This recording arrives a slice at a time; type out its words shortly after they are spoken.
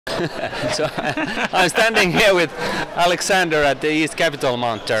So I'm standing here with Alexander at the East Capital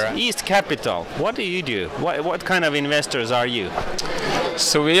Mountain. East Capital, what do you do? What kind of investors are you?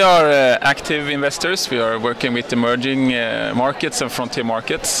 So we are active investors. We are working with emerging markets and frontier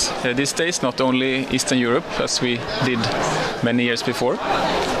markets these days, not only Eastern Europe as we did many years before.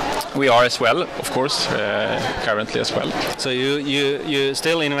 We are as well, of course, currently as well. So you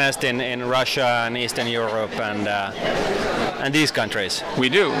still invest in Russia and Eastern Europe and these countries? We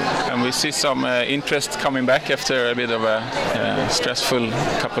do, and we see some interest coming back after a bit of a stressful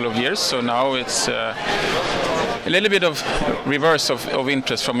couple of years. So now it's a little bit of reverse of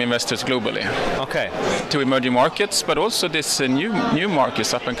interest from investors globally. Okay. To emerging markets, but also this new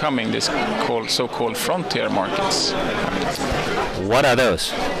markets up and coming, this so-called frontier markets. What are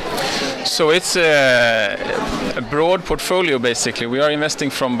those? So it's a broad portfolio basically. We are investing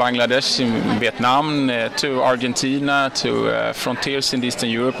from Bangladesh in Vietnam to Argentina to frontiers in Eastern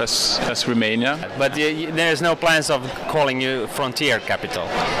Europe as Romania. But there is no plans of calling you Frontier Capital?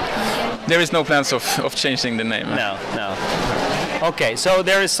 There is no plans of changing the name. No. Okay, so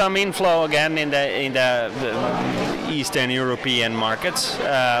there is some inflow again in the Eastern European markets.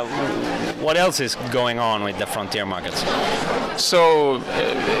 What else is going on with the frontier markets? So,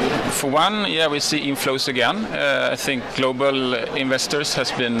 for one, we see inflows again. I think global investors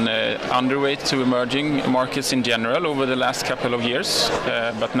has been underweight to emerging markets in general over the last couple of years,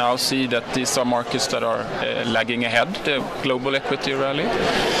 but now see that these are markets that are lagging ahead the global equity rally.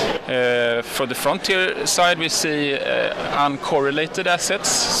 For the frontier side, we see uncorrelated assets.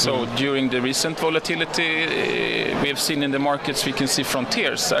 So during the recent volatility we have seen in the markets, we can see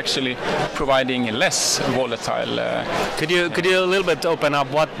frontiers actually providing less volatile. Could you a little bit open up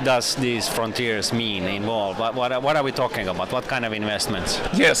what does these frontiers mean involve? What are we talking about? What kind of investments?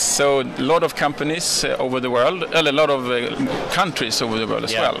 Yes, so a lot of companies over the world, a lot of countries over the world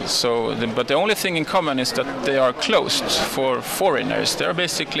as well. So, but the only thing in common is that they are closed for foreigners. They are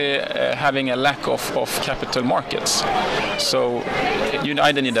basically having a lack of capital markets. So you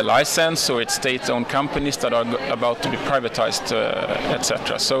either need a license or it's state-owned companies that are about to be privatized,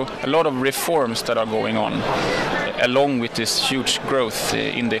 etc. So a lot of reforms that are going on along with this huge growth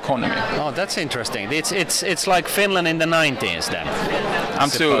in the economy. Oh, that's interesting. It's like Finland in the 90s then. I'm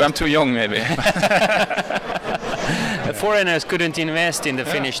too young maybe. Foreigners couldn't invest in the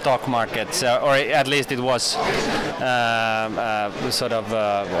Finnish stock markets, or at least it was sort of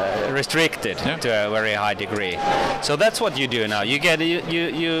restricted to a very high degree. So that's what you do now.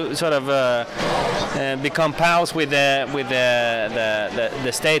 You sort of become pals with the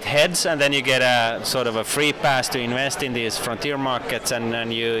state heads, and then you get a sort of a free pass to invest in these frontier markets,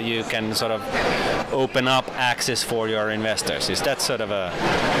 and you can sort of open up access for your investors. Is that sort of a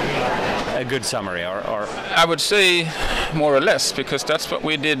good summary, or? I would say more or less, because that's what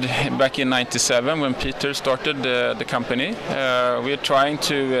we did back in '97 when Peter started the company. We're trying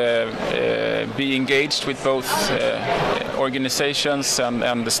to be engaged with both organizations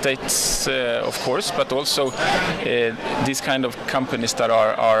and the states, of course, but also these kind of companies that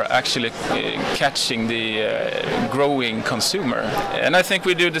are actually catching the growing consumer. And I think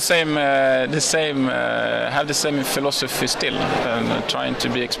we do have the same philosophy still, and trying to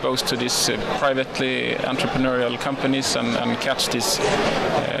be exposed to these privately entrepreneurial companies and catch this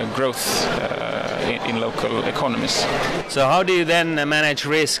growth in local economies. So how do you then manage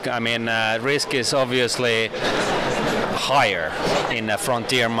risk? I mean, risk is obviously higher in the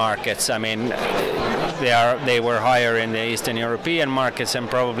frontier markets. I mean, they were higher in the Eastern European markets and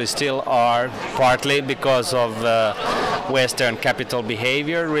probably still are, partly because of Western capital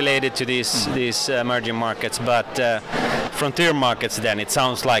behavior related to these emerging markets. But frontier markets, then it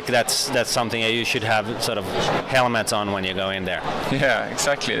sounds like that's something that you should have sort of helmets on when you go in there. Yeah,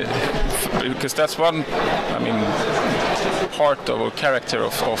 exactly. Because that's one, I mean, part of or character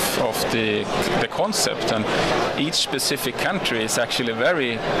of the concept, and each specific country is actually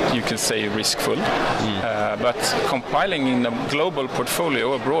very, you can say, riskful. But compiling in a global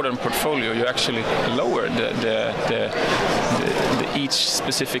portfolio, a broader portfolio, you actually lower the each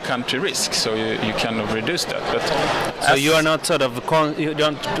specific country risk, so you can reduce that. But so you are not sort of you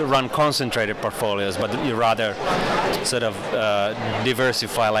don't run concentrated portfolios, but you rather sort of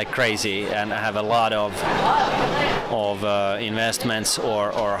diversify like crazy and have a lot of investments,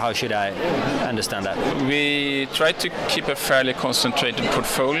 or how should I understand that? We try to keep a fairly concentrated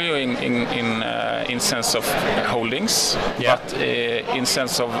portfolio in sense of holdings, but in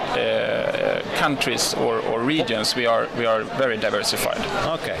sense of countries or regions, we are very diversified.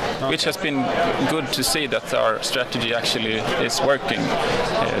 Okay. Which has been good to see that our strategy actually is working.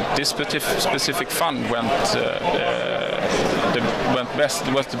 This specific fund went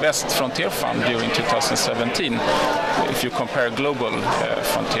was the best frontier fund during 2017 if you compare global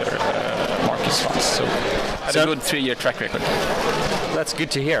frontier markets funds. So had a good 3-year track record. That's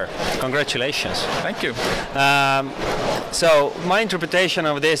good to hear. Congratulations. Thank you. So my interpretation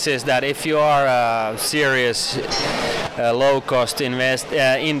of this is that if you are a serious low-cost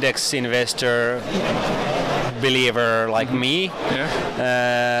index investor, believer like me,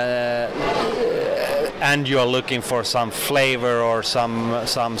 and you're looking for some flavor or some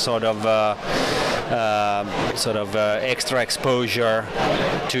sort of extra exposure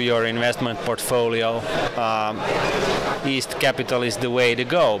to your investment portfolio, East Capital is the way to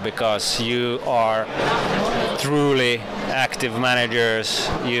go, because you are truly active managers.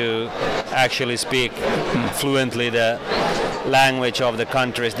 You actually speak fluently the language of the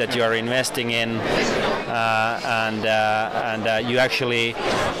countries that you are investing in, and you actually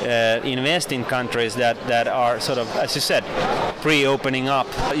invest in countries that are sort of, as you said, pre-opening up.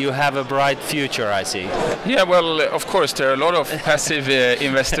 You have a bright future, I see. Yeah, well, of course, there are a lot of passive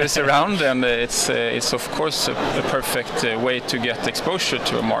investors around, and it's of course a perfect way to get exposure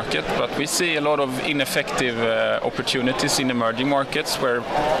to a market. But we see a lot of ineffective opportunities in emerging markets where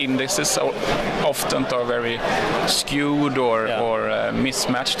indexes often are very skewed or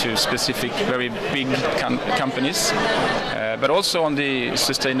mismatched to specific very big companies. But also on the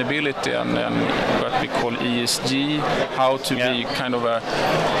sustainability and what we call ESG, how to be kind of a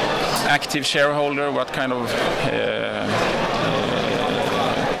active shareholder, what kind of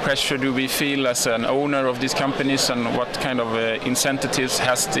pressure do we feel as an owner of these companies, and what kind of incentives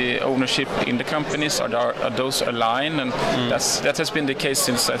has the ownership in the companies? Are those aligned? And that has been the case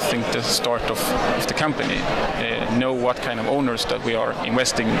since, I think, the start of the company. Know what kind of owners that we are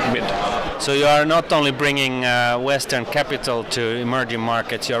investing with. So you are not only bringing Western capital to emerging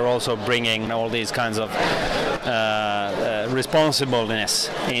markets, you are also bringing all these kinds of responsibleness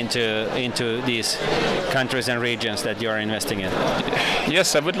into these countries and regions that you are investing in.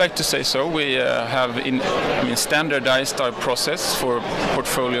 Yes, I would like to say so. We have standardized our process for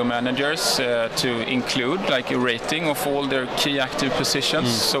portfolio managers to include like a rating of all their key active positions.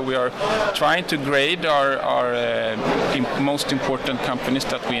 So we are trying to grade our most important companies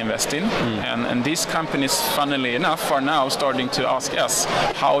that we invest in, and these companies, funnily enough, are now starting to ask us,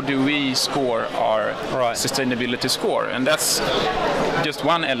 how do we score our sustainability score? And that's just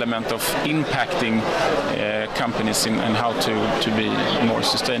one element of impacting companies and how to be more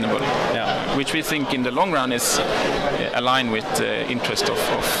sustainable, which we think in the long run is aligned with the interest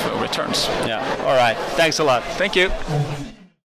of returns. All right. Thanks a lot. Thank you.